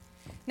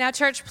Now,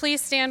 church,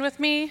 please stand with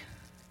me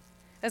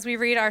as we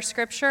read our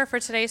scripture for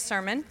today's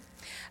sermon,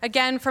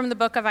 again from the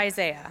book of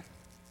Isaiah.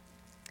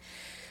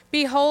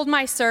 Behold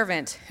my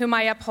servant, whom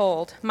I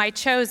uphold, my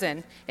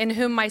chosen, in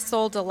whom my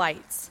soul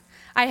delights.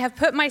 I have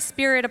put my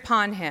spirit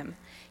upon him.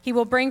 He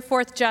will bring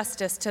forth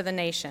justice to the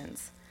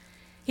nations.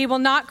 He will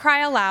not cry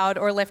aloud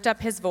or lift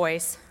up his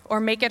voice or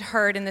make it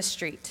heard in the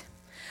street.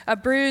 A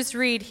bruised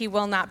reed he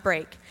will not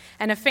break,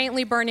 and a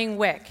faintly burning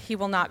wick he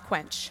will not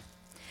quench.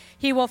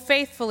 He will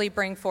faithfully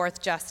bring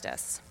forth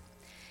justice.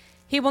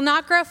 He will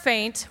not grow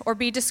faint or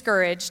be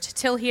discouraged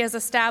till he has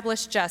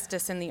established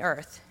justice in the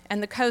earth,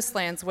 and the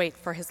coastlands wait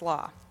for his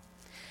law.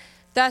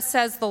 Thus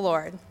says the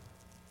Lord,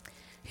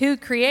 who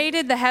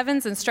created the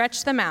heavens and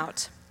stretched them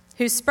out,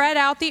 who spread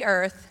out the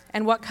earth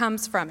and what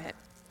comes from it,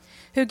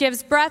 who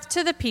gives breath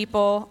to the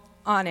people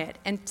on it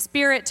and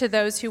spirit to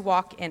those who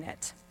walk in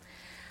it.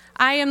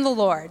 I am the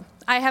Lord.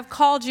 I have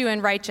called you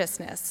in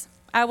righteousness.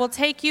 I will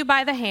take you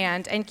by the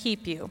hand and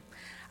keep you.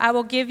 I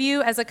will give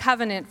you as a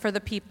covenant for the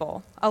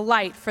people, a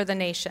light for the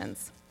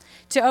nations,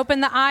 to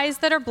open the eyes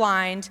that are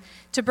blind,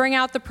 to bring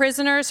out the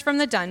prisoners from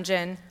the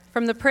dungeon,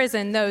 from the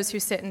prison those who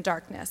sit in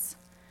darkness.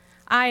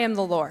 I am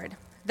the Lord.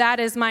 That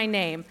is my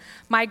name.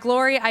 My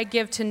glory I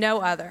give to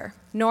no other,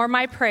 nor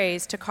my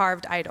praise to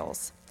carved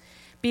idols.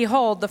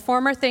 Behold, the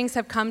former things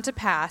have come to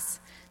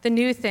pass, the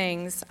new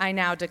things I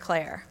now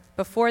declare.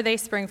 Before they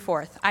spring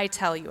forth, I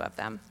tell you of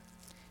them.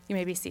 You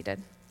may be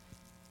seated.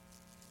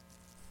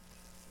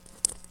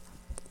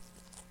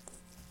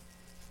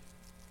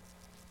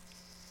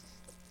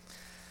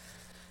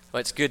 Well,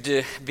 it's good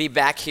to be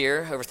back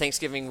here. Over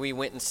Thanksgiving, we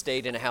went and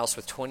stayed in a house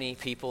with 20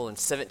 people, and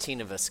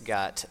 17 of us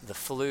got the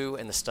flu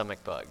and the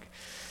stomach bug.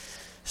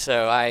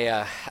 So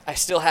I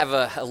still have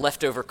a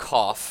leftover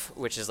cough,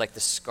 which is like the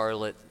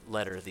scarlet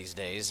letter these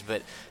days.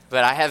 But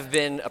I have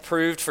been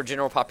approved for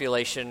general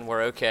population.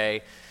 We're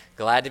okay.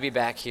 Glad to be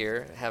back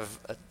here. Have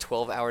a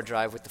 12-hour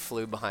drive with the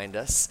flu behind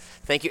us.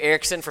 Thank you,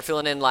 Erickson, for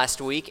filling in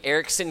last week.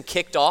 Erickson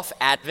kicked off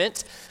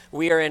Advent.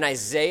 We are in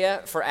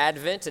Isaiah for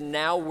Advent, and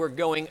now we're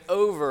going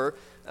over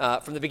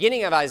from the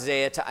beginning of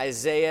Isaiah to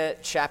Isaiah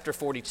chapter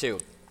 42.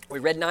 We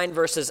read 9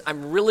 verses.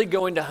 I'm really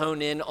going to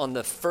hone in on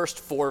the first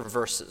 4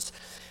 verses.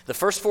 The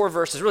first 4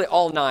 verses, really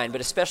all 9, but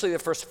especially the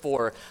first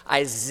 4,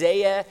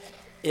 Isaiah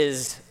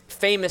is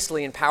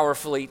famously and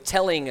powerfully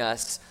telling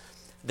us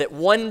that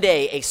one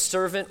day a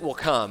servant will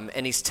come,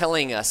 and he's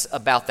telling us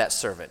about that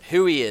servant,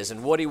 who he is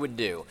and what he would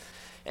do.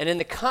 And in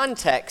the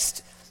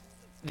context,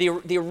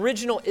 the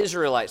original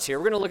Israelites here,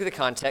 we're going to look at the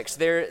context.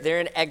 They're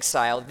in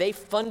exile. They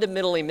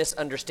fundamentally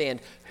misunderstand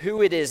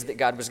who it is that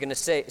God was going to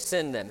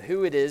send them,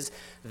 who it is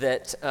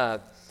that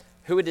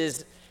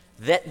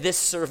this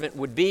servant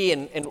would be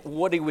and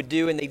what he would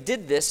do. And they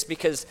did this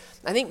because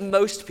I think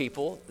most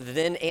people,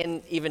 then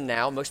and even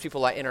now, most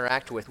people I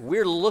interact with,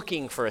 we're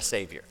looking for a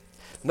savior.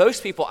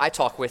 Most people I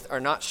talk with are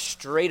not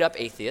straight up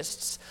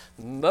atheists.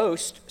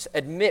 Most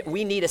admit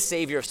we need a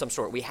savior of some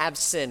sort. We have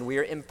sin. We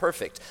are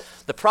imperfect.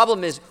 The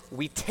problem is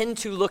we tend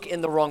to look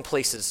in the wrong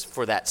places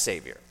for that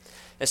savior.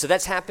 And so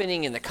that's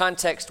happening in the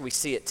context. We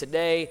see it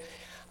today.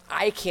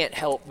 I can't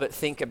help but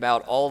think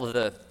about all of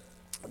the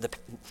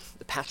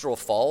pastoral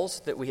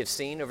falls that we have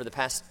seen over the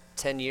past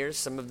 10 years,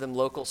 some of them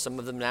local, some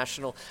of them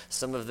national,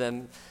 some of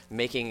them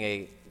making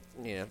a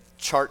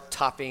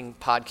chart-topping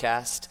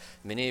podcast.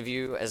 Many of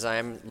you, as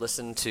I'm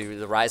listening to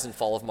the rise and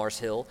fall of Mars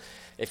Hill,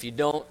 if you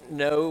don't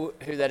know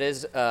who that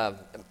is,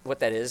 what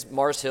that is,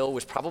 Mars Hill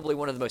was probably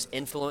one of the most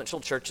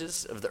influential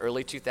churches of the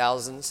early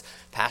 2000s,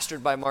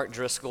 pastored by Mark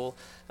Driscoll.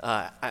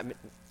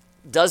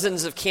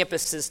 Dozens of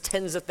campuses,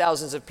 tens of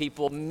thousands of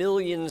people,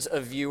 millions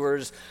of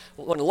viewers,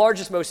 one of the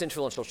largest, most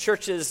influential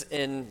churches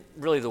in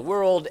really the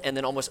world, and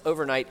then almost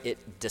overnight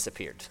it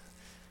disappeared,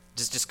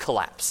 just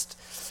collapsed.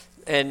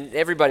 And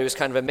everybody was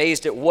kind of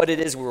amazed at what it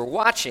is we were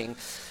watching.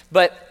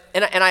 But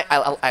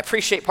I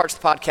appreciate parts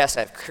of the podcast. I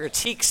have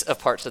critiques of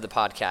parts of the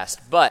podcast.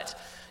 But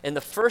in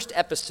the first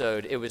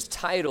episode, it was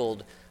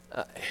titled,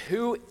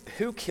 Who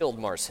Killed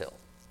Mars Hill?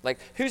 Like,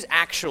 who's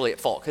actually at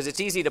fault? Because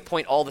it's easy to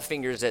point all the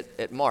fingers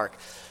at Mark.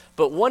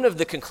 But one of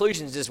the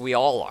conclusions is we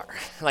all are.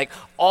 Like,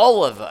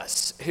 all of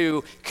us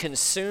who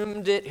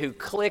consumed it, who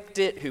clicked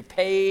it, who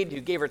paid, who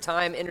gave her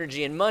time,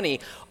 energy, and money,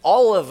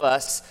 all of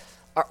us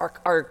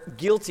are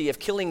guilty of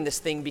killing this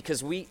thing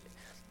because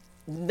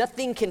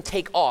nothing can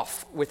take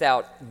off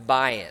without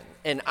buy-in.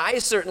 And I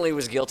certainly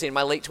was guilty in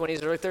my late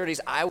 20s, early 30s.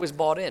 I was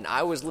bought in.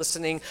 I was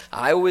listening.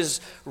 I was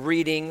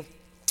reading.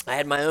 I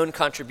had my own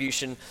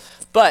contribution.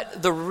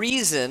 But the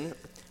reason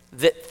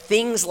that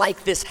things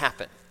like this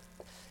happen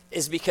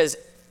is because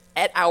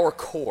at our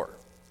core,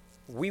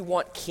 we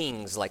want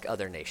kings like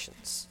other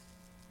nations.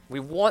 We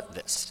want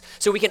this.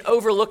 So we can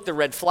overlook the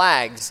red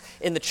flags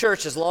in the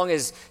church as long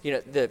as,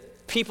 the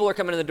people are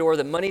coming in the door,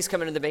 the money's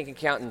coming in the bank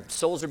account, and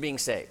souls are being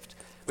saved.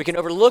 We can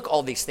overlook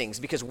all these things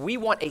because we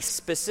want a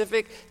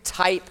specific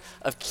type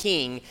of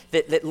king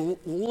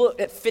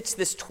that fits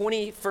this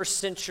 21st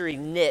century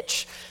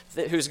niche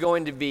who's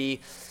going to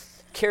be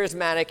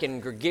charismatic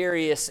and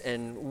gregarious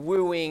and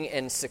wooing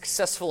and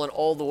successful in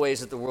all the ways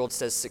that the world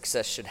says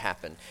success should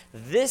happen.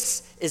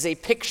 This is a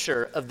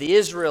picture of the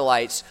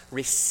Israelites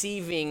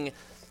receiving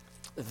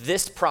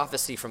this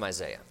prophecy from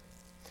Isaiah.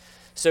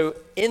 So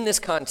in this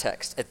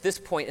context, at this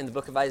point in the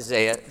book of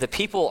Isaiah, the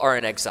people are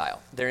in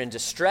exile. They're in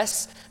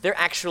distress. They're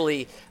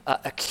actually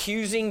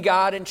accusing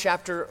God in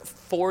chapter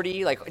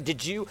 40. Like,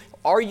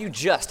 are you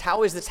just?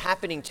 How is this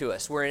happening to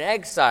us? We're in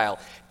exile.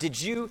 Did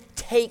you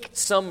take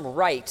some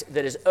right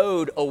that is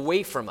owed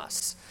away from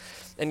us?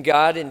 And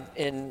God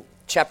in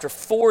chapter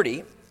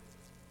 40,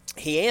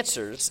 he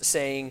answers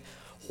saying,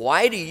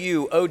 why do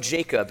you, O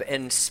Jacob,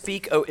 and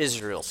speak, O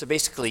Israel? So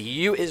basically,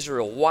 you,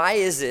 Israel, why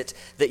is it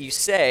that you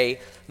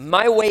say,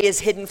 my way is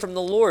hidden from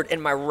the Lord,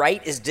 and my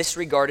right is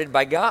disregarded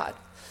by God?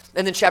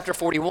 And then chapter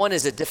 41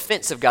 is a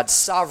defense of God's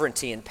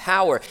sovereignty and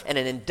power and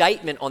an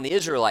indictment on the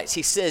Israelites.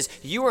 He says,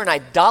 you are an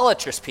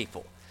idolatrous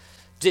people.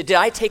 Did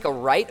I take a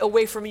right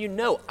away from you?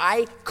 No,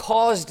 I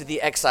caused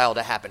the exile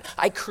to happen.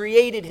 I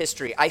created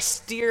history. I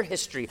steer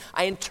history.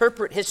 I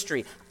interpret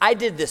history. I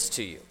did this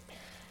to you.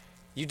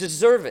 You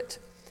deserve it.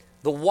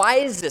 The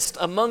wisest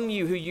among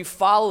you who you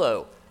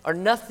follow are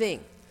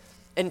nothing.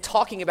 And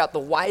talking about the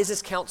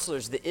wisest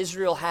counselors that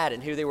Israel had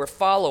and who they were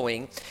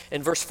following,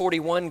 in verse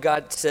 41,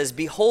 God says,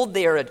 behold,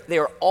 they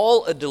are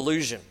all a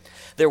delusion.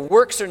 Their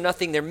works are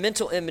nothing. Their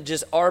mental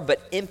images are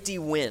but empty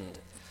wind.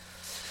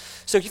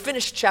 So you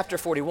finish chapter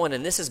 41,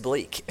 and this is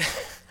bleak.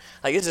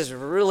 Like, this is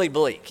really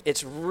bleak.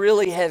 It's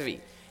really heavy.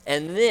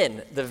 And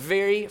then the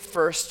very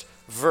first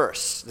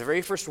verse, the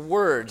very first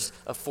words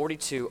of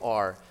 42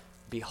 are,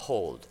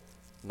 behold,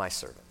 my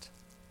servant.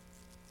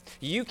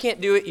 You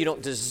can't do it. You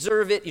don't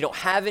deserve it. You don't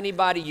have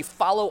anybody. You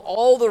follow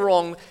all the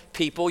wrong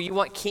people. You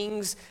want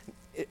kings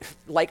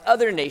like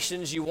other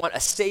nations. You want a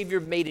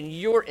savior made in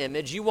your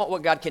image. You want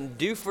what God can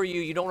do for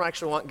you. You don't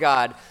actually want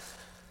God.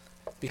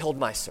 Behold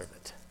my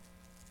servant.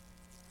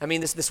 I mean,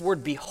 this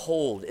word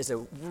behold is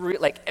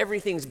like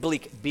everything's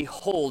bleak.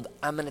 Behold,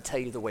 I'm going to tell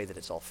you the way that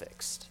it's all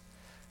fixed.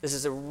 This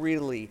is a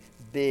really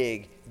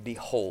big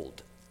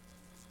behold.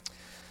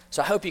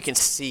 So I hope you can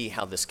see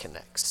how this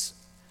connects.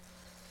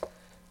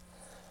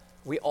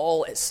 We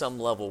all, at some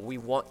level, we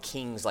want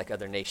kings like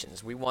other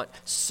nations. We want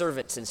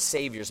servants and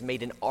saviors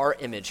made in our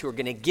image who are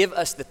going to give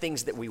us the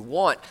things that we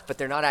want, but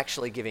they're not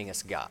actually giving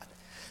us God.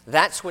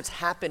 That's what's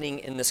happening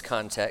in this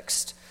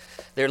context.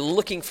 They're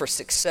looking for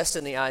success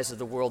in the eyes of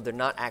the world. They're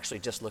not actually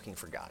just looking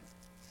for God.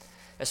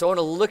 And so I want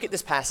to look at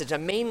this passage.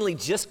 I'm mainly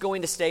just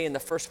going to stay in the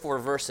first 4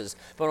 verses,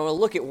 but I want to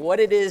look at what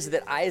it is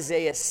that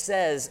Isaiah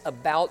says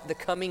about the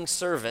coming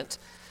servant.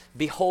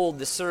 Behold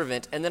the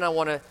servant. And then I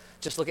want to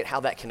just look at how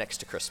that connects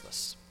to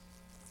Christmas.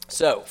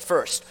 So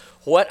first,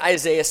 what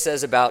Isaiah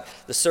says about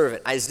the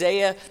servant.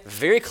 Isaiah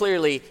very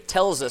clearly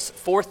tells us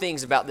 4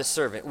 things about this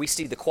servant. We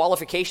see the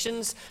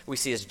qualifications, we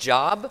see his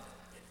job,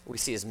 we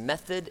see his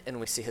method,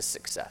 and we see his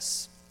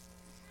success.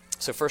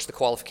 So first, the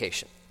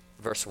qualification.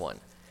 Verse 1.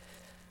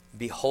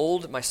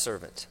 Behold my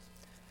servant,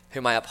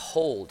 whom I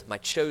uphold, my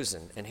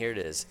chosen, and here it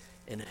is,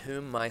 in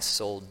whom my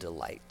soul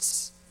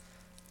delights.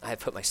 I have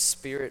put my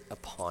spirit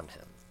upon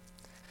him.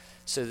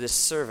 So this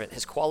servant,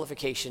 his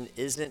qualification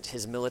isn't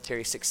his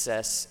military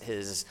success,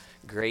 his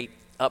great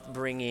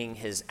upbringing,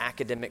 his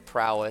academic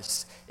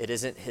prowess. It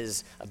isn't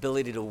his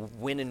ability to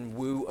win and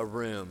woo a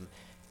room.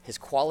 His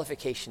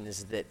qualification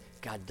is that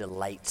God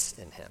delights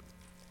in him.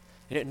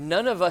 You know,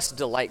 none of us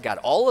delight God.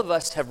 All of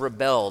us have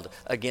rebelled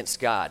against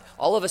God.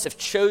 All of us have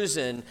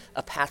chosen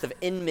a path of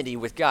enmity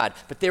with God.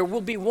 But there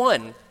will be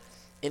one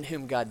in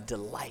whom God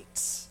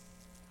delights.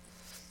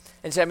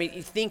 And so, I mean,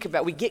 you think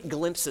about, we get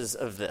glimpses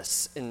of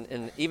this,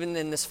 and even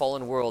in this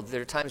fallen world,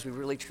 there are times we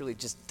really, truly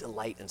just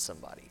delight in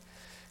somebody.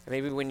 Or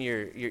maybe when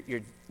you're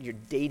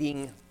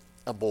dating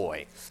a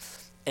boy,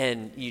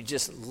 and you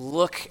just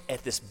look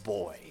at this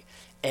boy,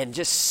 and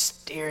just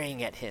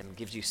staring at him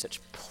gives you such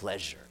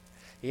pleasure.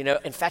 You know,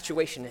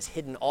 infatuation has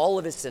hidden all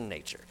of its sin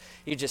nature.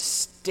 You're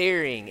just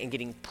staring and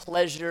getting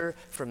pleasure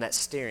from that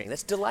staring.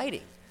 That's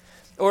delighting.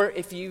 Or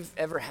if you've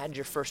ever had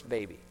your first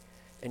baby,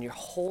 and you're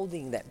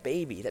holding that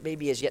baby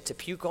has yet to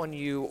puke on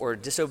you or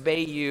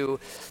disobey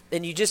you,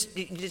 and you just,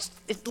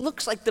 it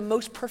looks like the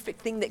most perfect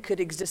thing that could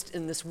exist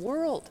in this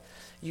world.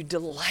 You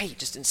delight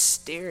just in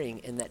staring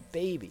in that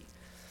baby.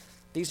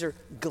 These are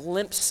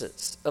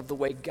glimpses of the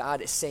way God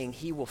is saying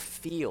he will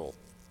feel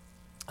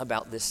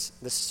about this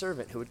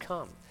servant who would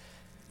come.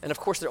 And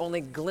of course, they're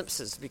only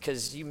glimpses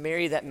because you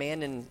marry that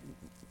man and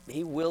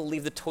he will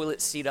leave the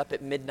toilet seat up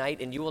at midnight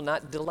and you will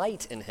not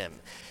delight in him.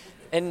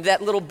 And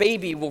that little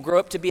baby will grow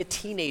up to be a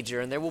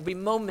teenager, and there will be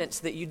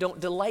moments that you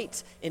don't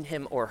delight in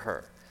him or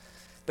her.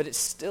 But it's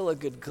still a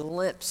good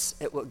glimpse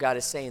at what God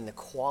is saying. The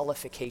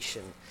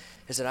qualification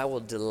is that I will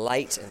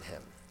delight in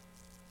him.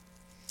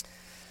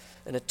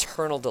 An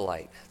eternal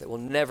delight that will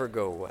never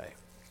go away.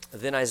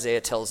 Then Isaiah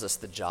tells us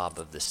the job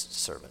of this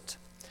servant.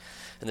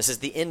 And this is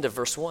the end of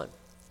verse 1.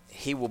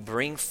 He will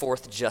bring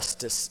forth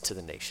justice to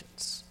the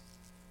nations.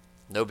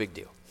 No big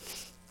deal.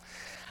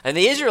 And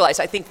the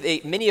Israelites, I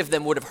think many of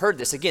them would have heard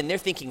this. Again, they're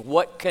thinking,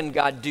 what can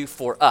God do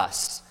for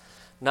us?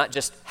 not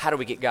just how do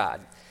we get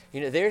God.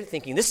 They're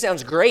thinking, this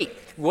sounds great.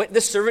 What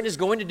this servant is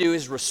going to do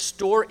is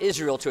restore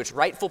Israel to its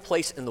rightful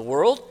place in the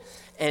world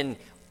and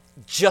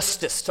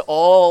justice to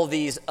all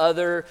these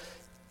other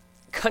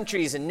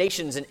countries and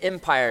nations and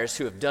empires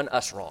who have done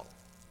us wrong.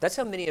 That's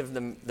how many of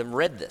them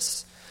read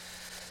this.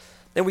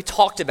 Then we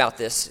talked about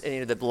this,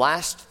 and the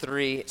last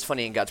three, it's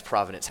funny in God's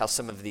providence how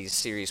some of these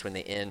series, when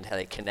they end, how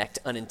they connect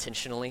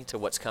unintentionally to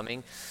what's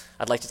coming.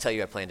 I'd like to tell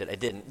you I planned it, I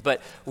didn't.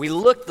 But we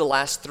looked the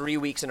last 3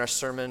 weeks in our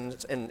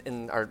sermons and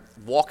in our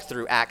walk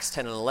through Acts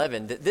 10 and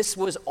 11, that this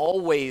was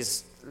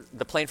always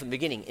the plan from the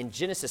beginning. In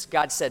Genesis,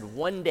 God said,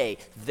 one day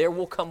there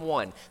will come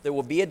one, there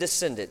will be a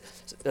descendant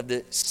of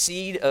the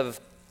seed of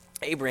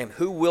Abraham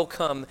who will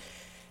come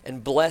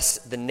and bless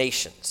the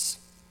nations.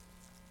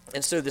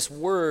 And so this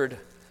word,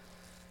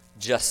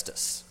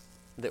 justice,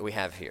 that we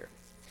have here,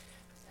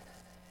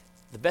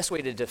 the best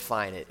way to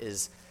define it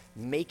is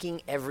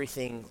making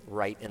everything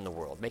right in the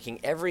world, making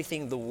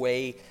everything the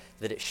way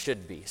that it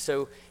should be.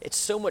 So it's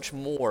so much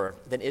more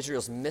than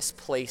Israel's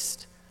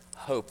misplaced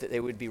hope that they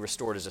would be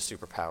restored as a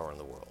superpower in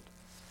the world.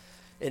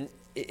 And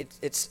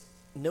it's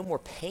no more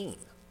pain,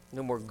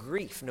 no more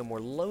grief, no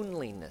more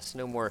loneliness,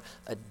 no more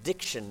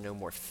addiction, no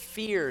more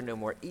fear, no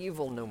more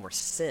evil, no more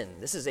sin.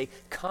 This is a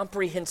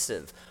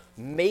comprehensive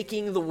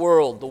making the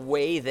world the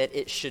way that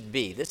it should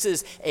be. This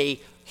is a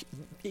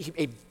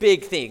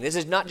big thing. This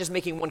is not just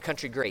making one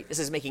country great. This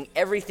is making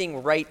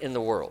everything right in the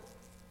world.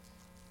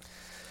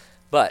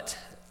 But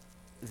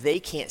they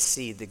can't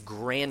see the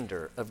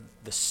grandeur of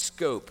the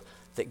scope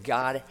that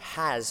God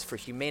has for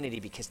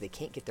humanity because they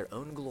can't get their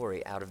own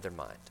glory out of their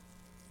mind.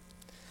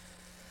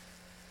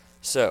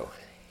 So,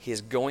 he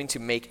is going to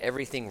make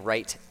everything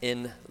right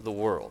in the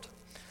world.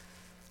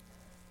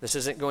 This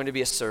isn't going to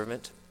be a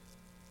servant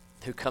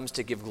who comes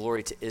to give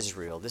glory to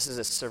Israel. This is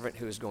a servant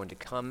who is going to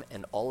come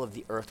and all of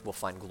the earth will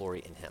find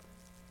glory in him.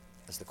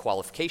 That's the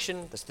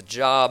qualification, that's the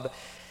job.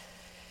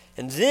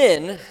 And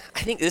then, I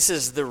think this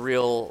is the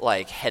real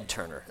head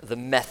turner, the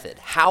method.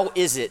 How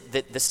is it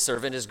that this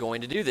servant is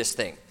going to do this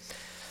thing?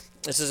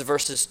 This is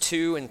verses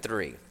 2 and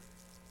 3.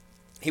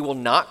 He will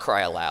not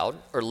cry aloud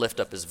or lift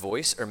up his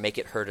voice or make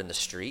it heard in the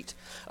street.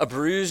 A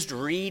bruised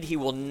reed he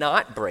will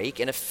not break,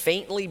 and a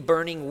faintly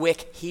burning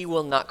wick he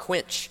will not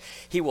quench.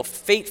 He will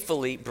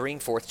faithfully bring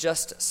forth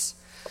justice.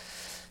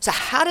 So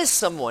how does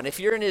someone, if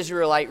you're an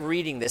Israelite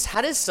reading this,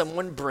 how does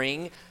someone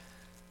bring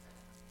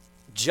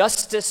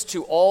justice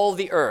to all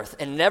the earth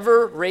and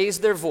never raise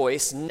their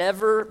voice,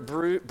 never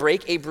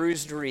break a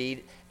bruised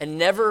reed, and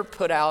never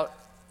put out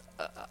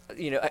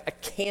a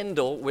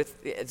candle with,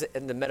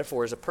 and the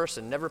metaphor is a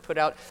person, never put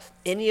out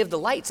any of the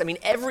lights? I mean,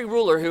 every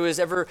ruler who has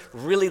ever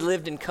really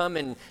lived and come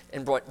and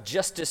brought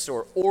justice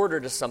or order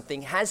to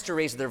something has to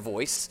raise their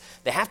voice.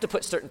 They have to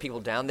put certain people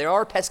down. There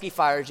are pesky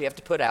fires you have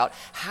to put out.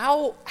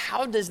 How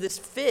does this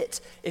fit?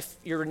 If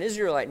you're an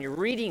Israelite and you're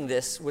reading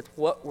this with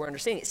what we're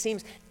understanding, it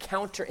seems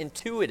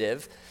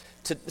counterintuitive.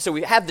 So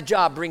we have the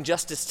job, bring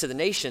justice to the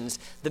nations.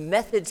 The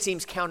method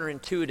seems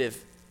counterintuitive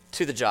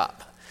to the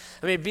job.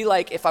 I mean, it'd be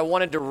like if I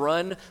wanted to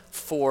run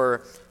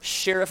for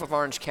sheriff of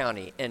Orange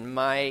County and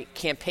my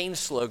campaign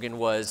slogan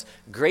was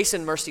grace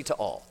and mercy to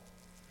all.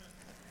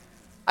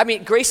 I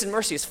mean, grace and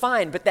mercy is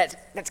fine, but that's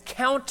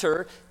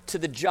counter to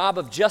the job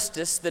of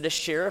justice that a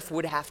sheriff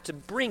would have to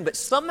bring. But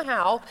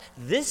somehow,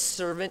 this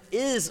servant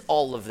is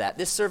all of that.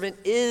 This servant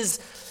is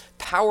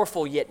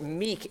powerful yet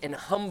meek and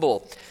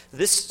humble.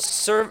 This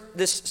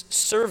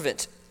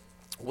servant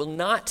will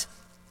not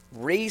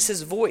raise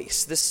his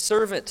voice. This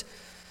servant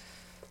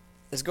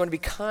is going to be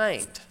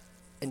kind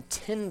and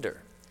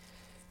tender,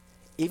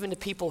 even to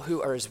people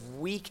who are as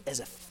weak as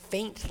a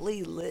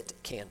faintly lit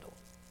candle,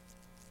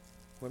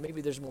 where maybe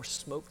there's more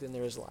smoke than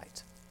there is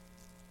light.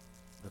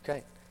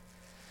 Okay.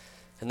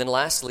 And then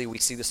lastly, we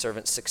see the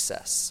servant's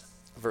success.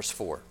 Verse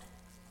 4.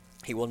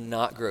 He will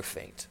not grow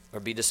faint or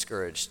be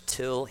discouraged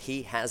till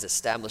he has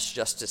established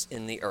justice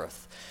in the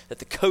earth, that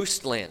the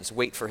coastlands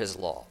wait for his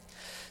law.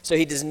 So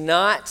he does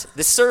not,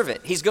 the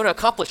servant, he's going to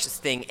accomplish this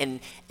thing, and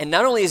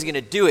not only is he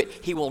going to do it,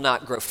 he will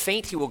not grow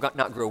faint, he will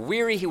not grow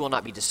weary, he will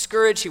not be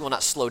discouraged, he will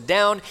not slow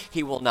down,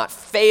 he will not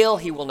fail,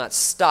 he will not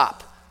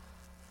stop.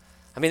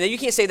 I mean, you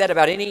can't say that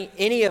about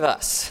any of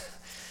us.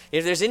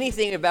 If there's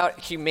anything about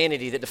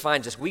humanity that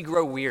defines us, we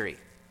grow weary,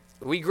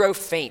 we grow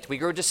faint, we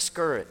grow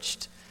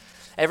discouraged.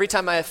 Every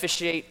time I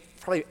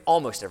officiate, probably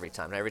almost every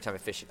time, not every time I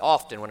officiate,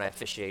 often when I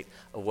officiate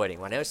a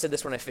wedding. I know I said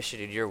this when I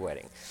officiated your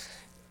wedding.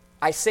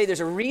 I say there's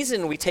a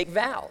reason we take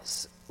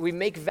vows. We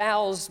make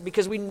vows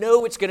because we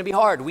know it's going to be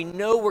hard. We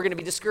know we're going to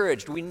be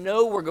discouraged. We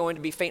know we're going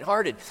to be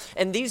faint-hearted.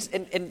 And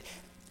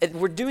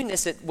we're doing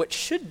this at what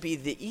should be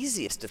the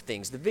easiest of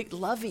things.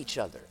 Love each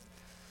other.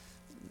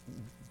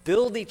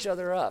 Build each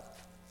other up.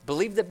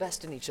 Believe the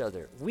best in each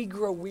other. We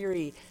grow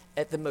weary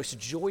at the most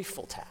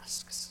joyful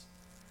tasks.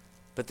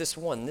 But this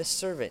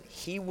servant,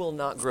 he will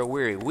not grow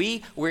weary.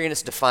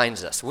 Weariness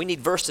defines us. We need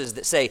verses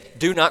that say,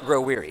 do not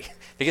grow weary,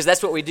 because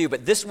that's what we do.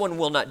 But this one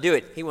will not do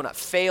it. He will not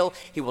fail.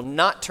 He will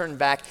not turn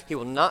back. He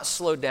will not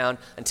slow down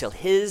until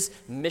his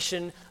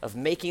mission of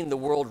making the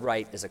world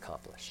right is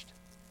accomplished.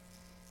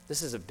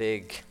 This is a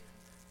big,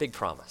 big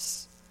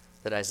promise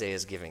that Isaiah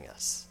is giving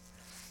us.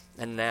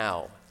 And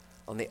now,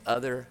 on the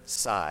other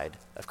side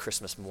of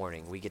Christmas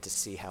morning, we get to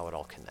see how it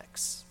all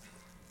connects.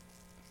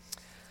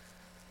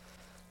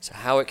 So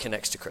how it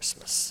connects to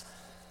Christmas.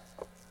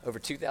 Over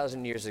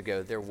 2,000 years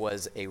ago, there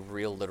was a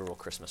real literal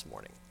Christmas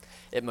morning.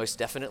 It most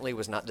definitely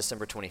was not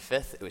December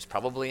 25th. It was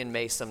probably in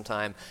May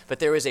sometime. But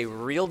there was a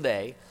real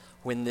day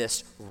when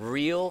this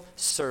real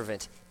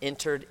servant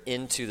entered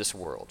into this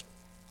world.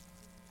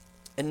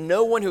 And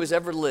no one who has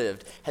ever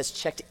lived has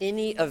checked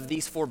any of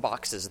these 4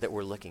 boxes that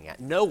we're looking at.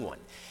 No one.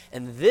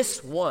 And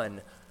this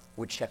one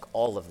would check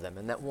all of them.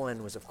 And that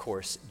one was, of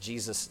course,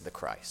 Jesus the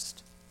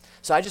Christ.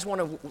 So I just want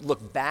to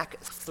look back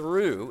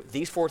through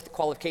these 4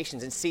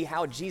 qualifications and see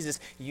how Jesus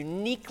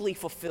uniquely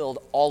fulfilled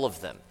all of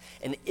them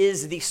and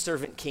is the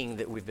servant king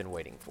that we've been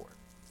waiting for.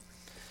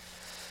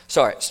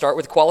 So, all right, start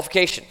with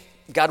qualification.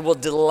 God will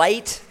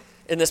delight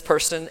in this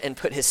person and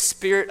put his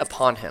spirit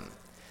upon him.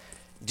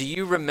 Do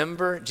you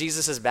remember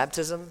Jesus'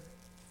 baptism?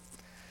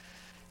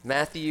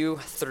 Matthew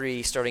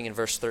 3, starting in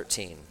verse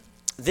 13.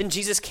 Then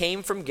Jesus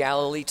came from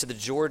Galilee to the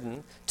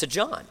Jordan to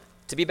John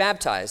to be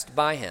baptized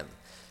by him.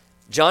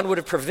 John would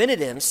have prevented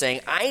him, saying,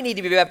 I need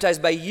to be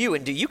baptized by you,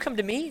 and do you come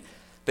to me?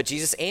 But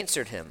Jesus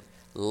answered him,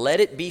 let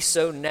it be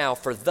so now,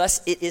 for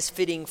thus it is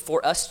fitting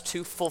for us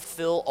to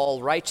fulfill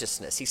all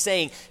righteousness. He's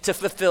saying to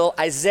fulfill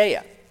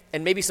Isaiah,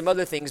 and maybe some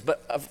other things,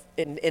 but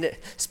in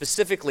it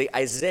specifically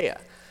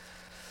Isaiah.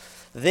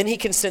 Then he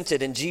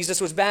consented, and Jesus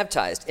was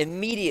baptized.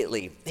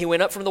 Immediately he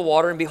went up from the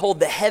water, and behold,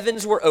 the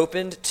heavens were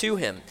opened to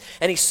him.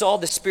 And he saw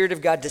the Spirit of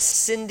God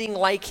descending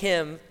like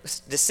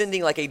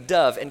a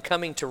dove, and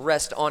coming to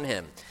rest on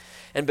him.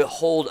 And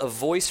behold, a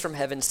voice from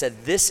heaven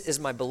said, this is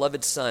my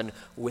beloved Son,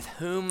 with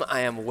whom I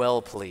am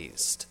well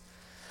pleased.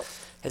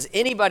 Has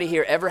anybody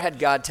here ever had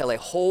God tell a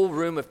whole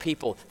room of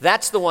people,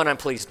 that's the one I'm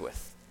pleased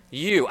with?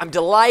 You. I'm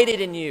delighted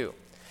in you.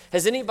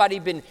 Has anybody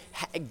been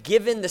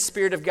given the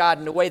Spirit of God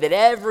in a way that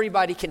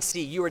everybody can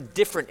see you are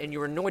different and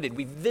you're anointed?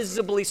 We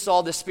visibly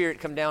saw the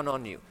Spirit come down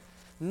on you.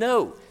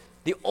 No.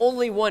 The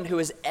only one who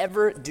has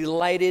ever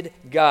delighted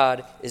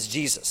God is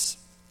Jesus.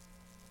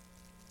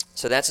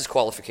 So that's his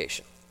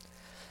qualification.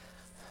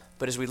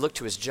 But as we look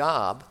to his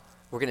job,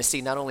 we're going to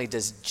see not only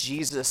does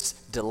Jesus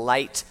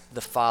delight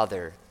the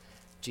Father,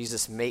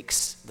 Jesus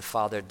makes the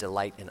Father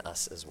delight in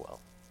us as well.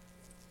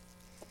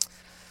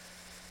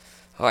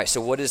 All right,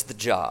 so what is the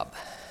job?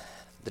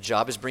 The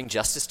job is bring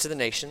justice to the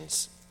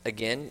nations.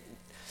 Again,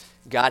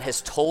 God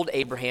has told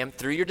Abraham,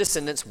 through your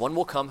descendants, one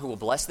will come who will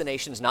bless the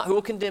nations, not who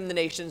will condemn the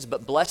nations,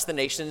 but bless the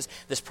nations.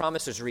 This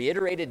promise was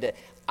reiterated to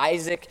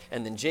Isaac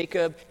and then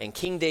Jacob and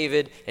King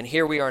David, and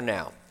here we are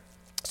now.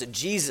 So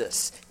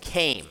Jesus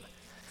came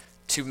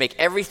to make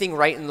everything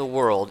right in the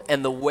world,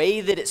 and the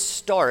way that it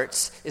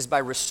starts is by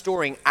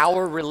restoring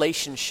our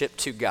relationship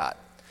to God.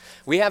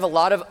 We have a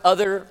lot of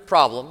other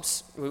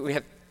problems. We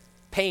have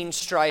pain,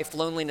 strife,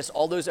 loneliness,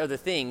 all those other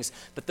things,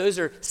 but those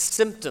are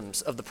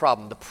symptoms of the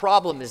problem. The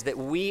problem is that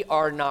we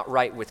are not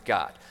right with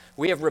God.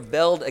 We have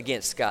rebelled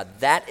against God.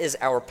 That is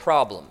our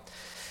problem.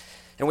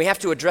 And we have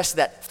to address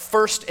that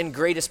first and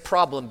greatest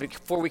problem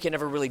before we can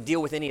ever really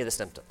deal with any of the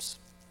symptoms.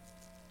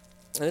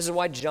 And this is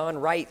why John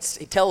writes,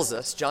 he tells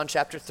us, John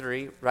chapter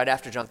 3, right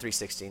after John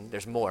 3:16,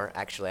 there's more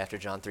actually after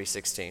John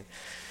 3:16.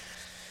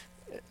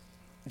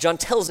 John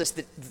tells us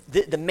that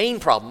the main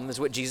problem is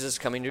what Jesus is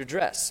coming to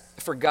address.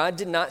 For God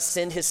did not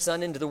send his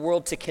Son into the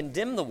world to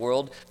condemn the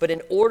world, but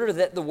in order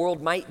that the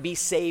world might be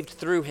saved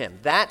through him.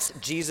 That's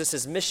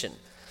Jesus' mission.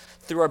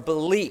 Through our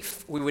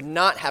belief, we would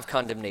not have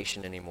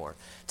condemnation anymore.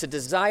 To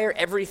desire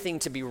everything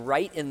to be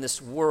right in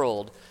this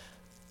world,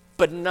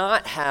 but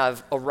not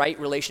have a right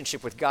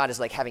relationship with God is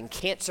like having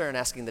cancer and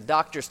asking the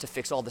doctors to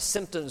fix all the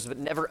symptoms, but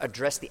never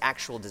address the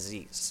actual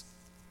disease.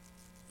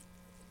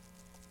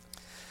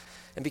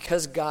 And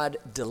because God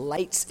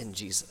delights in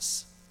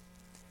Jesus,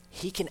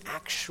 he can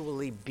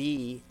actually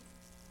be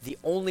the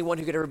only one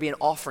who could ever be an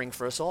offering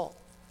for us all.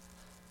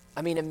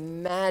 I mean,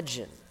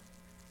 imagine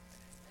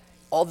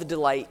all the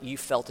delight you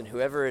felt in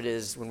whoever it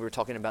is when we were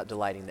talking about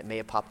delighting that may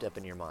have popped up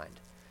in your mind.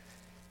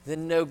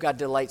 Then know God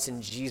delights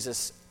in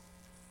Jesus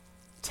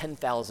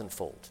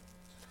 10,000-fold.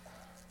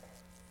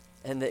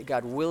 And that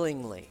God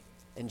willingly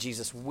and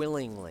Jesus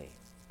willingly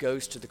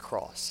goes to the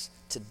cross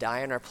to die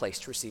in our place,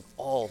 to receive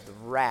all the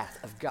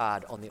wrath of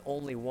God on the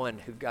only one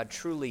who God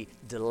truly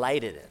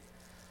delighted in.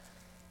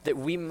 That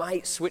we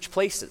might switch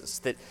places,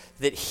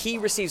 that he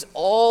receives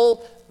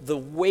all the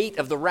weight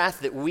of the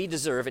wrath that we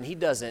deserve and he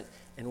doesn't,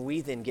 and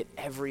we then get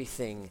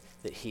everything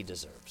that he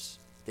deserves,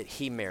 that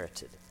he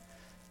merited.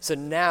 So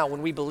now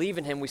when we believe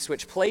in him, we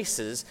switch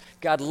places.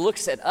 God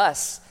looks at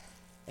us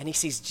and he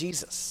sees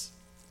Jesus.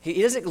 He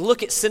doesn't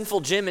look at sinful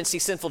Jim and see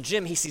sinful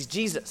Jim. He sees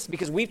Jesus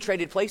because we've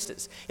traded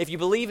places. If you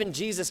believe in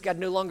Jesus, God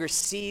no longer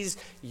sees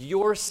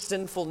your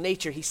sinful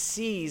nature. He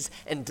sees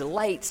and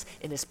delights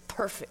in his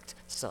perfect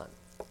Son.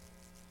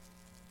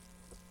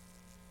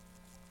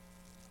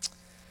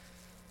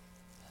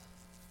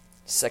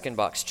 Second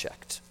box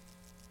checked.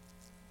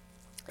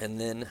 And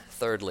then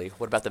thirdly,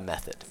 what about the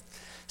method?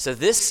 So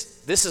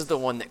this is the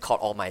one that caught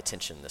all my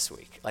attention this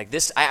week. Like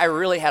this, I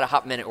really had a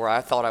hot minute where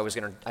I thought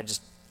I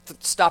just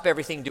stop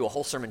everything, do a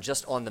whole sermon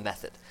just on the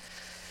method.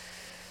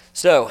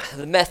 So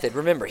the method,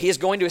 remember, he is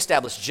going to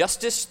establish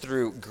justice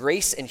through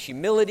grace and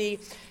humility.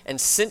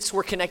 And since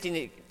we're connecting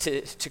it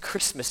to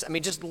Christmas, I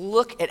mean, just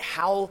look at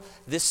how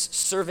this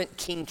servant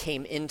king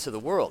came into the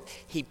world.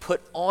 He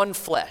put on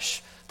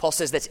flesh. Paul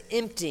says that's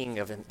emptying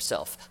of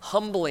himself,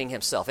 humbling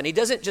himself. And he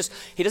doesn't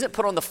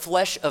put on the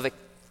flesh of a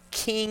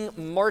king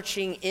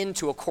marching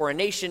into a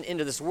coronation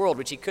into this world,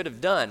 which he could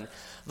have done.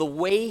 The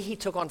way he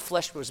took on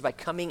flesh was by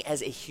coming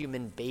as a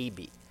human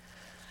baby.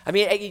 I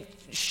mean,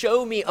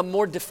 show me a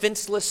more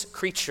defenseless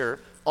creature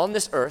on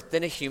this earth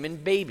than a human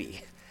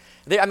baby.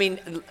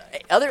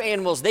 Other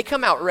animals, they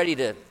come out ready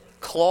to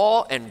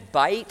claw and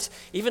bite.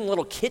 Even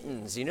little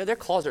kittens, their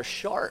claws are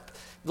sharp.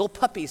 Little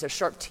puppies have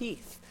sharp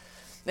teeth.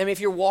 I mean, if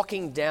you're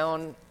walking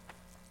down,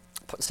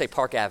 say,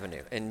 Park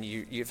Avenue, and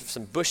you have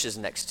some bushes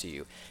next to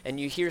you, and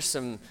you hear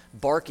some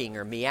barking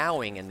or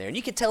meowing in there, and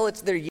you can tell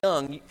they're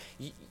young,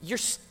 you're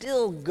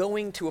still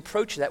going to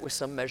approach that with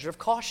some measure of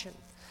caution.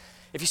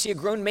 If you see a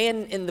grown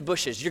man in the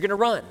bushes, you're going to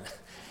run.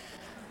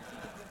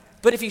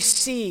 But if you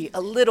see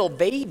a little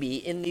baby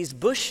in these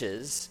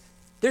bushes,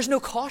 there's no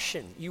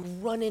caution. You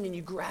run in and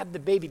you grab the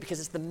baby because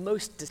it's the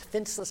most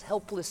defenseless,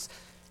 helpless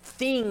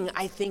thing,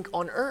 I think,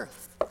 on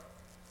earth.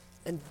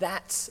 And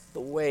that's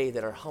the way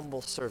that our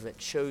humble servant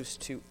chose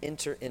to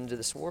enter into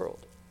this world.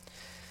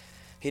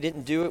 He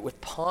didn't do it with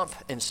pomp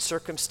and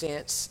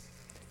circumstance.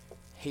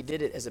 He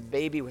did it as a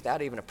baby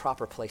without even a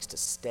proper place to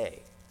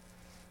stay.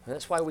 And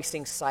that's why we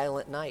sing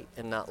Silent Night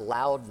and not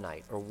Loud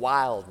Night or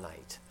Wild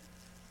Night.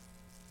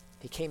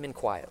 He came in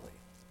quietly.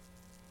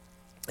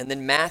 And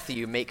then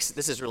Matthew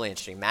this is really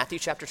interesting, Matthew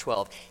chapter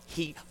 12,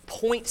 he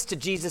points to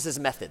Jesus'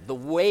 method, the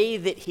way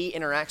that he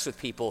interacts with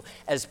people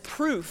as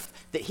proof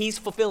that he's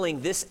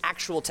fulfilling this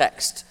actual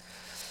text.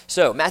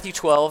 So Matthew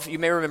 12, you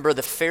may remember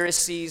the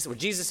Pharisees, when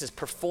Jesus is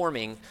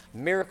performing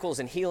miracles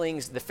and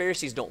healings, the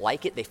Pharisees don't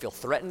like it, they feel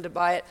threatened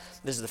by it.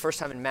 This is the first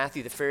time in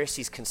Matthew the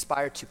Pharisees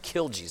conspire to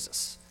kill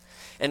Jesus.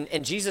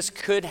 And Jesus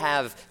could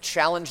have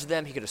challenged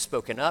them, he could have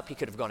spoken up, he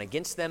could have gone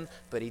against them,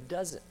 but he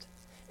doesn't.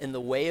 In the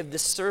way of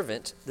this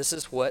servant, this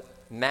is what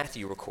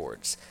Matthew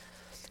records.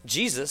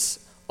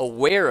 Jesus,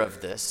 aware of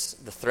this,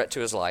 the threat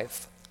to his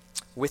life,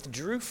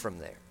 withdrew from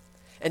there.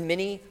 And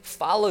many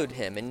followed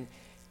him, and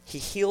he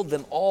healed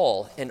them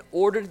all and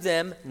ordered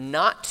them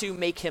not to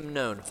make him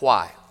known.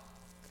 Why?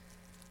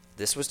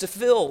 This was to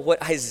fulfill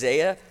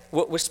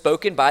what was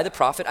spoken by the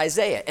prophet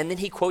Isaiah. And then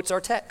he quotes our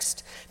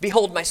text.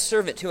 Behold, my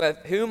servant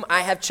whom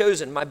I have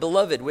chosen, my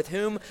beloved, with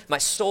whom my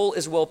soul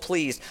is well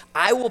pleased.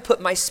 I will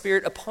put my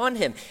spirit upon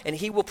him, and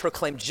he will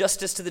proclaim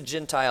justice to the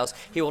Gentiles.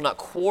 He will not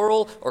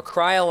quarrel or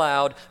cry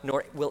aloud,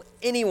 nor will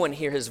anyone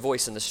hear his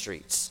voice in the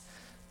streets.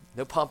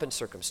 No pomp and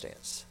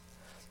circumstance.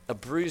 A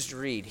bruised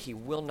reed he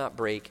will not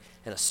break,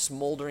 and a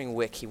smoldering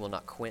wick he will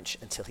not quench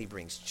until he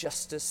brings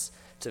justice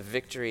to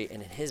victory,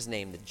 and in his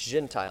name the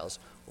Gentiles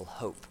will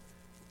hope.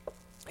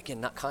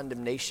 Again, not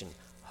condemnation,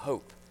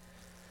 hope.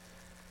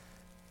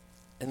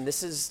 And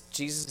this is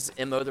Jesus'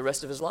 MO the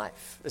rest of his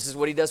life. This is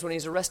what he does when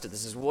he's arrested.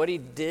 This is what he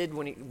did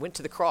when he went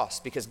to the cross,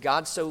 because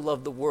God so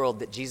loved the world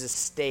that Jesus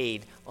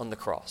stayed on the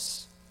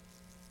cross.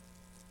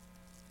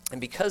 And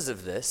because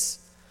of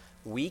this,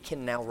 we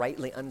can now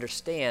rightly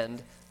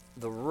understand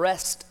the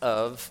rest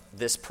of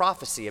this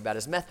prophecy about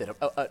his method,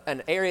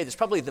 an area that's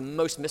probably the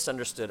most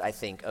misunderstood, I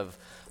think,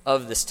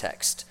 of this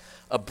text.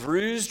 A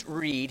bruised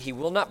reed he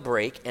will not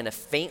break, and a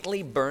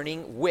faintly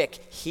burning wick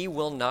he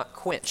will not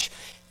quench.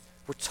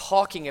 We're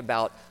talking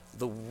about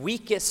the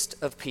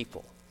weakest of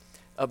people,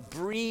 a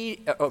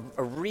reed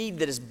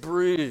that is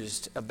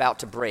bruised, about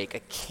to break,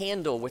 a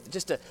candle with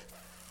just a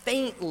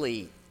faint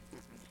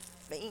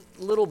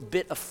little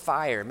bit of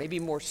fire, maybe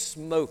more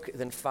smoke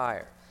than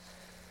fire.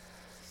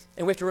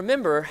 And we have to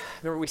remember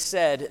we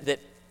said that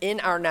in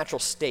our natural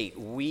state,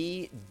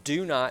 we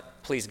do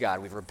not please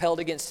God. We've rebelled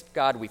against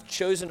God. We've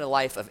chosen a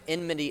life of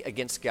enmity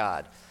against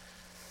God.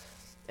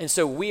 And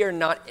so we are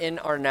not in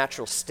our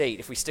natural state.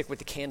 If we stick with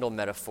the candle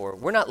metaphor,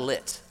 we're not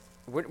lit.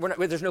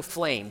 There's no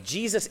flame.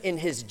 Jesus in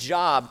his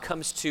job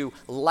comes to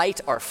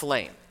light our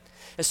flame.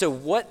 And so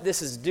what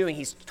this is doing,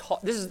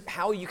 this is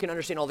how you can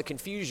understand all the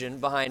confusion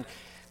behind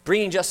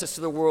bringing justice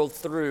to the world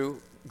through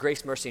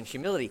grace, mercy, and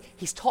humility.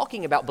 He's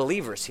talking about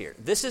believers here.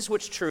 This is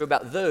what's true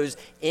about those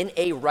in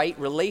a right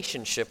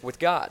relationship with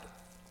God.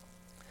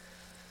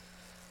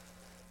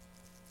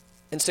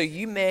 And so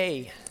you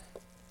may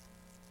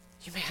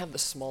have the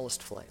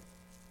smallest flame.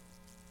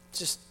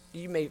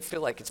 You may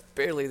feel like it's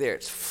barely there.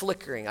 It's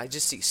flickering. I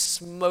just see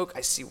smoke.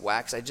 I see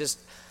wax.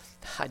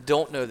 I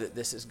don't know that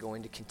this is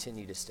going to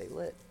continue to stay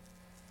lit.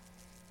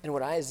 And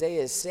what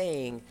Isaiah is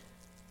saying,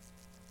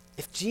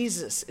 if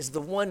Jesus is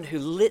the one who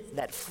lit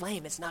that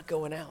flame, it's not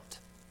going out.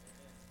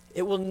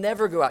 It will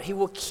never go out. He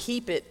will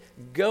keep it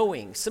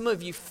going. Some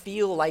of you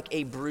feel like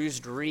a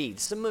bruised reed.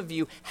 Some of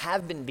you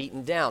have been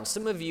beaten down.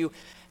 Some of you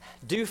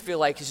do feel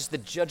like it's just the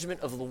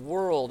judgment of the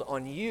world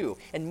on you.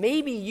 And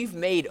maybe you've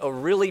made a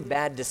really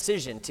bad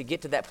decision to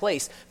get to that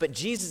place, but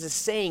Jesus is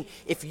saying,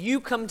 if you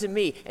come to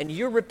me and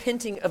you're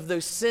repenting of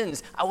those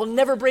sins, I will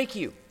never break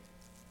you.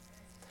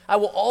 I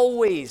will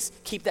always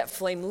keep that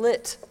flame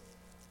lit.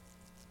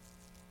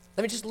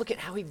 Let me just look at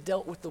how he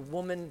dealt with the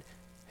woman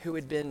who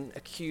had been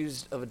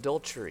accused of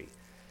adultery.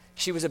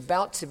 She was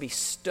about to be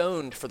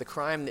stoned for the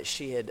crime that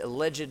she had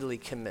allegedly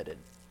committed.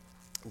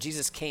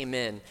 Jesus came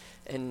in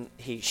and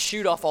he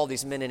shooed off all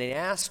these men and he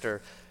asked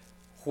her,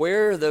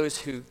 where are those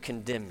who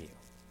condemn you?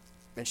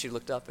 And she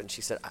looked up and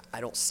she said,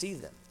 I don't see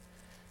them.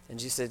 And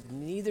Jesus said,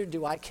 neither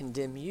do I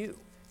condemn you.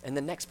 And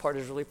the next part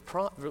is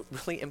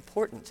really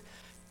important.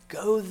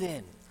 Go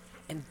then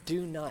and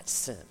do not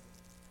sin.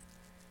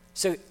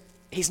 So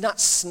he's not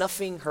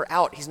snuffing her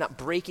out. He's not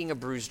breaking a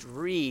bruised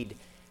reed.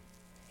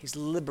 He's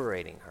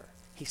liberating her.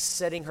 He's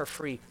setting her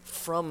free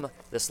from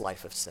this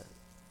life of sin.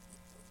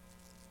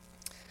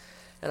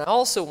 And I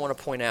also want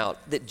to point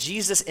out that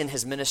Jesus in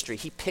his ministry,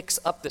 he picks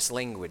up this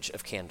language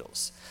of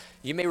candles.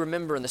 You may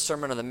remember in the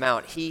Sermon on the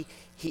Mount, he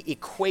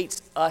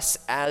equates us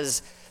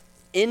as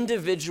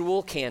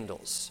individual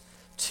candles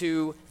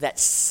to that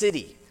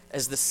city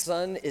as the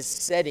sun is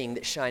setting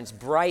that shines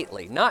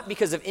brightly. Not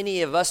because of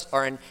any of us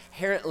are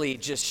inherently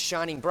just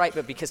shining bright,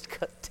 but because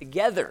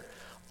together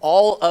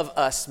all of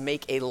us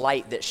make a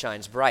light that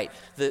shines bright.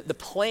 The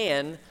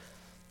plan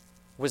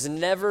was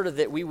never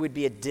that we would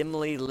be a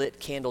dimly lit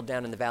candle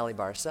down in the valley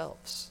by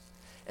ourselves.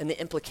 And the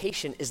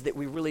implication is that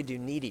we really do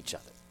need each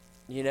other.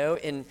 You know,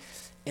 in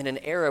an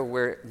era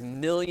where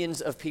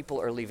millions of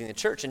people are leaving the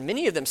church, and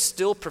many of them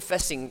still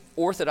professing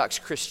Orthodox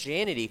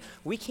Christianity,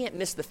 we can't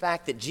miss the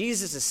fact that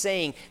Jesus is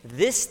saying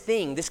this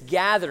thing, this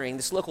gathering,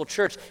 this local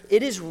church,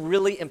 it is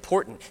really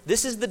important.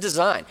 This is the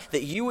design,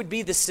 that you would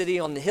be the city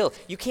on the hill.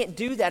 You can't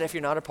do that if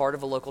you're not a part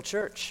of a local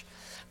church.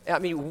 I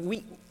mean,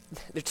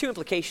 there are two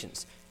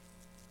implications.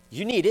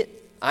 You need it,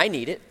 I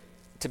need it,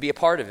 to be a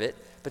part of it,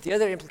 but the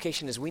other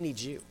implication is we need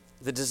you.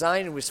 The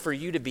design was for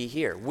you to be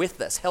here with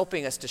us,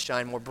 helping us to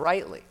shine more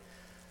brightly.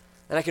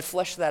 And I could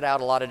flesh that out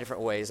a lot of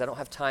different ways. I don't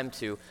have time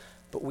to,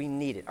 but we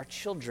need it. Our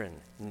children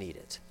need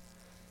it.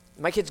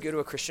 My kids go to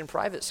a Christian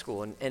private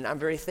school, and I'm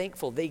very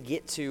thankful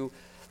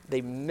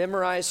they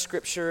memorize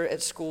scripture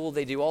at school,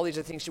 they do all these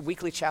other things,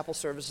 weekly chapel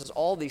services,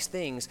 all these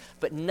things,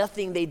 but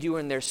nothing they do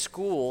in their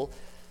school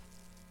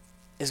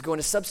is going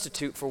to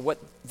substitute for what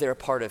they're a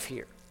part of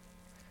here.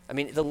 I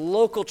mean, the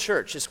local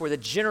church is where the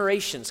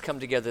generations come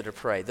together to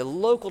pray. The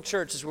local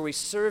church is where we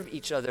serve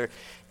each other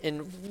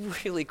in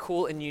really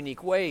cool and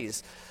unique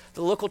ways.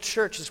 The local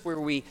church is where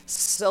we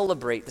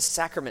celebrate the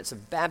sacraments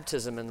of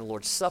baptism and the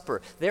Lord's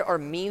Supper. There are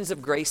means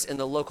of grace in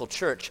the local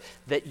church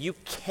that you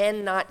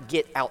cannot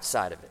get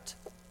outside of it.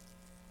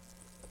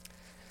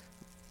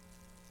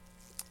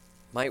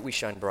 Might we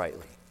shine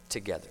brightly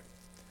together?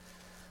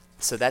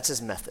 So that's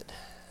his method.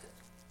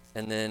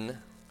 And then,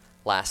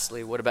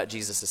 lastly, what about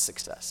Jesus'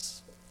 success?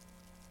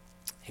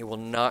 He will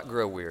not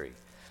grow weary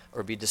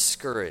or be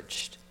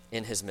discouraged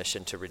in his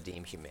mission to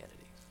redeem humanity.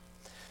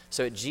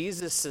 So at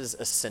Jesus'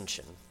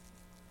 ascension,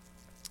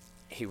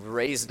 he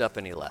raised up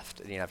and he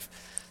left. You know, I've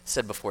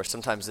said before,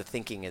 sometimes the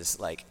thinking is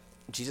like,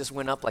 Jesus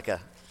went up like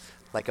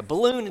a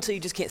balloon until you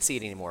just can't see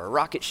it anymore. A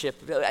rocket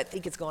ship, I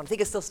think it's gone. I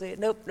think I still see it.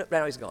 Nope,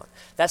 now he's gone.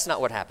 That's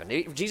not what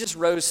happened. Jesus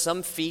rose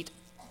some feet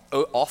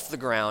off the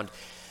ground.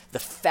 The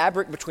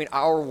fabric between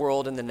our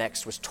world and the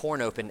next was torn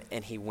open,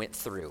 and he went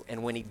through.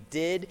 And when he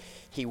did,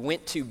 he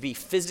went to be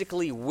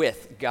physically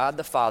with God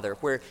the Father,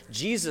 where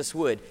Jesus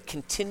would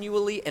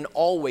continually and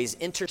always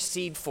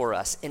intercede for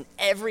us in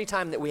every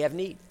time that we have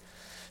need.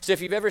 So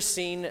if you've ever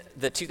seen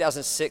the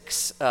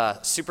 2006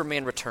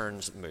 Superman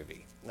Returns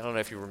movie, I don't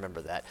know if you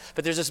remember that,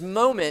 but there's this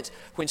moment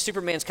when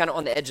Superman's kind of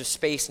on the edge of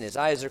space and his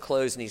eyes are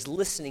closed and he's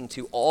listening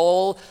to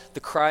all the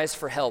cries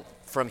for help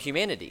from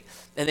humanity.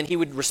 And then he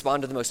would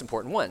respond to the most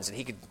important ones. And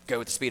he could go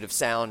with the speed of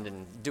sound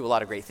and do a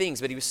lot of great things,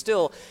 but he was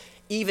still,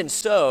 even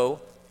so,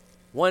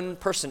 one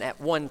person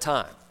at one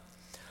time.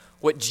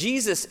 What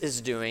Jesus is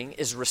doing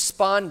is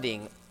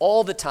responding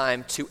all the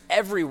time to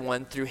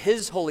everyone through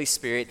his Holy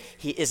Spirit.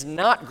 He is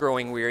not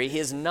growing weary. He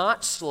is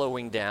not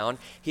slowing down.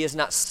 He is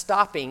not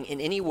stopping in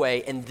any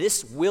way. And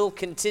this will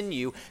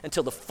continue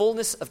until the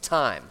fullness of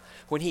time,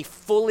 when he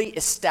fully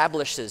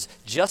establishes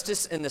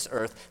justice in this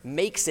earth,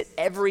 makes it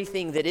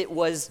everything that it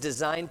was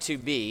designed to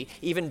be,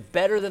 even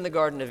better than the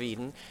Garden of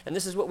Eden. And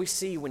this is what we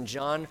see when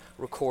John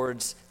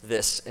records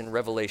this in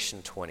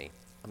Revelation 20.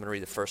 I'm going to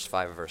read the first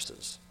 5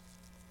 verses.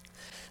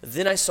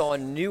 Then I saw a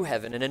new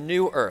heaven and a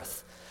new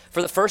earth,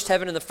 for the first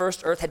heaven and the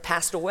first earth had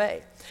passed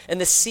away,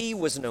 and the sea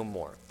was no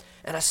more.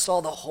 And I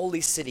saw the holy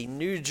city,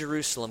 New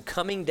Jerusalem,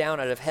 coming down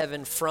out of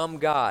heaven from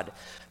God,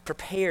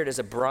 prepared as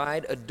a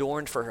bride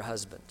adorned for her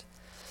husband.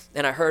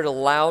 And I heard a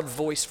loud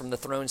voice from the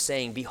throne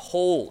saying,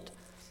 "Behold,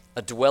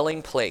 a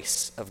dwelling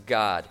place of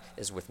God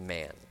is with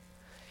man.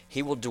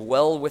 He will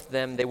dwell with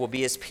them, they will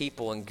be his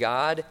people, and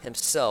God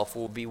himself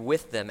will be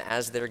with them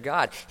as their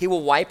God. He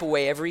will wipe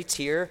away every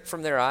tear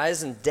from their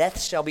eyes, and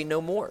death shall be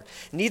no more.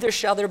 Neither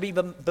shall there be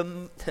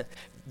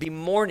be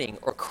mourning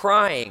or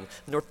crying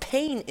nor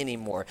pain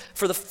anymore,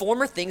 for the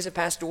former things have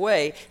passed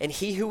away. And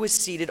he who was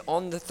seated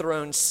on the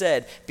throne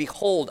said,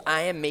 behold,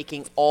 I am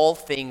making all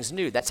things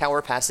new. That's how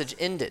our passage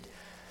ended.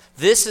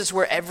 This is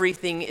where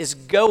everything is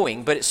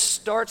going, but it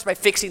starts by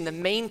fixing the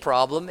main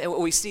problem, and what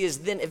we see is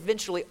then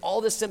eventually all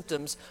the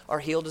symptoms are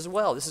healed as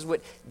well. This is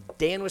what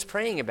Dan was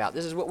praying about.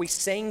 This is what we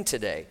sang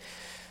today.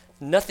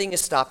 Nothing is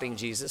stopping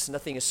Jesus.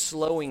 Nothing is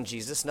slowing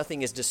Jesus.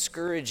 Nothing is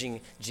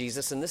discouraging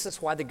Jesus, and this is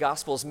why the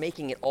gospel is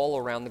making it all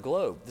around the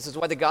globe. This is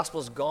why the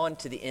gospel has gone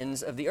to the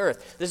ends of the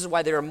earth. This is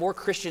why there are more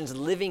Christians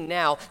living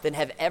now than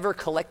have ever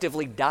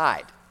collectively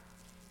died.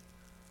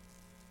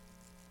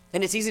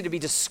 And it's easy to be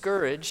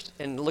discouraged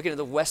and looking at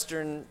the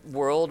Western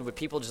world with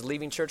people just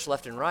leaving church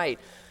left and right,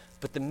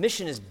 but the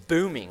mission is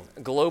booming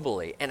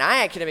globally. And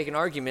I can make an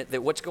argument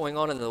that what's going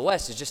on in the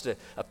West is just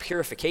a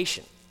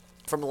purification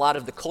from a lot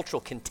of the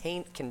cultural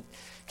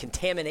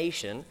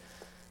contamination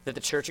that the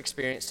church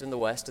experienced in the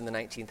West in the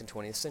 19th and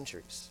 20th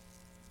centuries.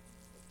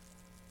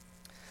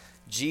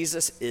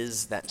 Jesus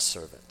is that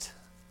servant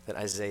that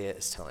Isaiah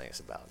is telling us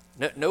about.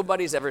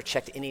 Nobody's ever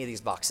checked any of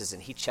these boxes,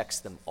 and he checks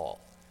them all.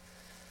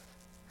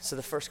 So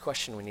the first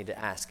question we need to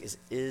ask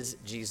is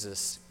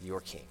Jesus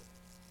your king?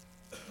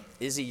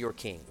 Is he your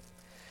king?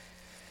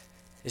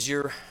 Is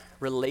your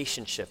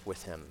relationship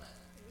with him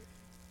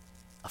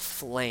a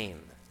flame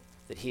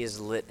that he has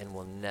lit and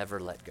will never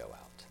let go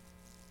out?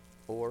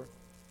 Or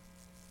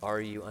are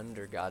you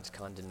under God's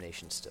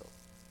condemnation still?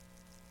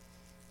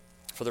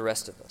 For the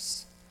rest of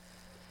us,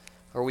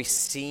 are we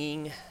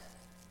seeing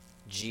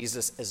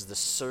Jesus as the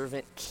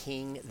servant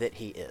king that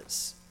he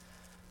is?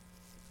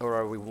 Or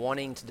are we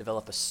wanting to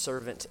develop a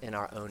servant in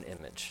our own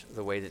image,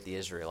 the way that the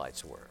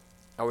Israelites were?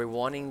 Are we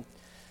wanting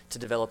to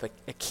develop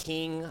a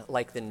king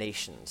like the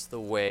nations, the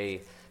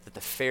way that the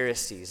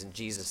Pharisees in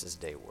Jesus'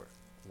 day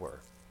were?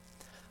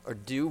 Or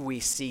do we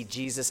see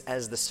Jesus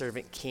as the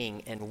servant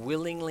king and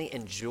willingly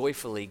and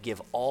joyfully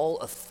give all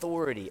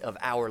authority of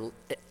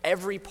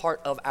every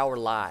part of our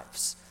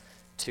lives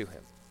to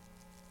him?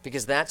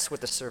 Because that's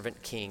what the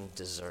servant king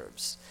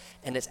deserves.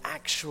 And it's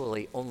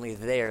actually only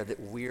there that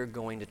we're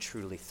going to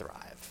truly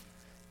thrive,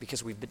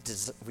 because we've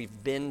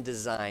been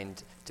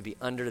designed to be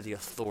under the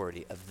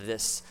authority of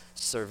this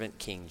servant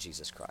king,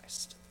 Jesus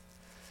Christ.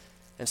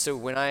 And so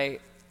when I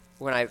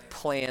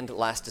planned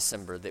last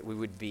December that we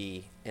would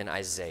be in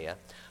Isaiah,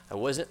 I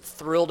wasn't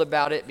thrilled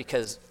about it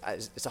because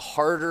it's a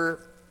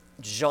harder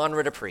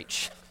genre to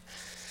preach.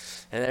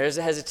 And there's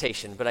a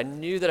hesitation, but I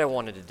knew that I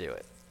wanted to do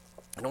it.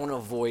 I don't want to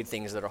avoid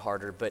things that are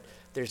harder, but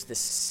there's this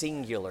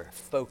singular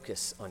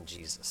focus on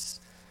Jesus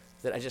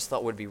that I just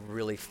thought would be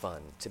really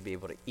fun to be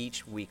able to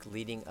each week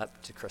leading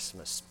up to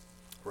Christmas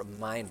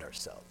remind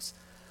ourselves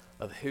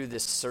of who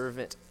this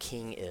servant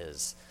king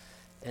is,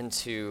 and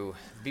to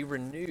be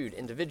renewed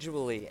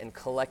individually and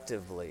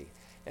collectively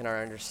in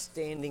our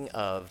understanding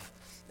of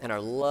and our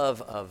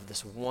love of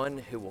this one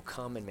who will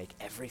come and make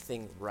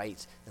everything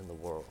right in the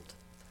world.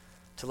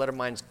 To let our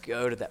minds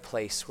go to that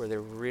place where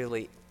there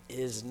really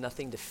is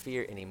nothing to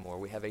fear anymore.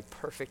 We have a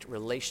perfect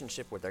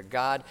relationship with our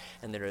God,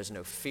 and there is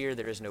no fear,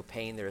 there is no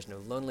pain, there is no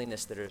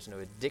loneliness, there is no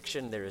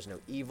addiction, there is no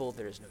evil,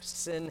 there is no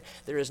sin,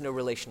 there is no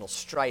relational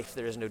strife,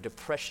 there is no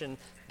depression,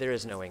 there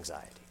is no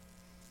anxiety.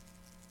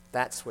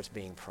 That's what's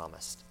being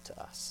promised to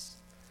us.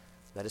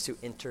 That is who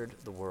entered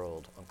the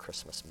world on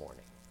Christmas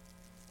morning.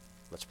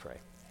 Let's pray.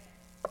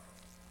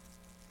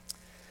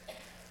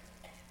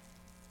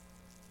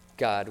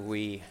 God,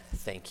 we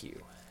thank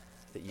you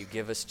that you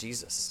give us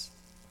Jesus.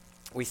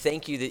 We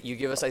thank you that you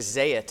give us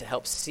Isaiah to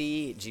help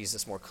see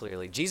Jesus more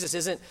clearly. Jesus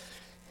doesn't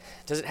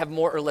have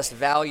more or less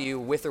value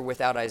with or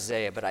without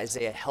Isaiah, but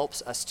Isaiah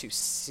helps us to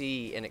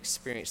see and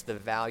experience the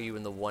value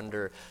and the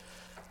wonder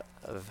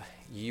of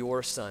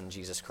your Son,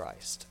 Jesus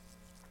Christ.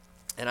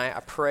 And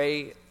I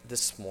pray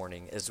this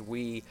morning as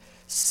we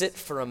sit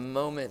for a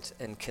moment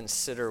and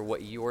consider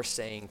what you're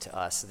saying to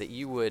us, that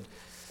you would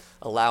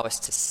allow us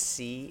to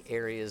see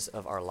areas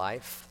of our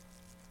life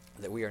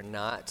that we are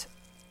not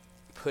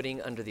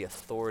putting under the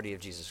authority of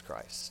Jesus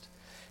Christ,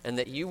 and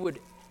that you would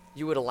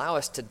allow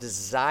us to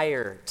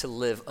desire to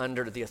live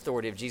under the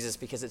authority of Jesus,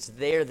 because it's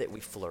there that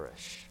we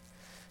flourish,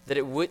 that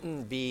it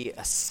wouldn't be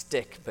a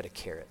stick but a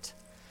carrot,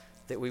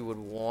 that we would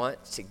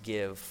want to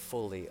give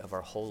fully of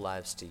our whole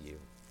lives to you.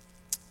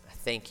 I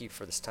thank you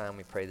for this time.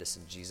 We pray this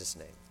in Jesus'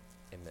 name.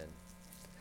 Amen.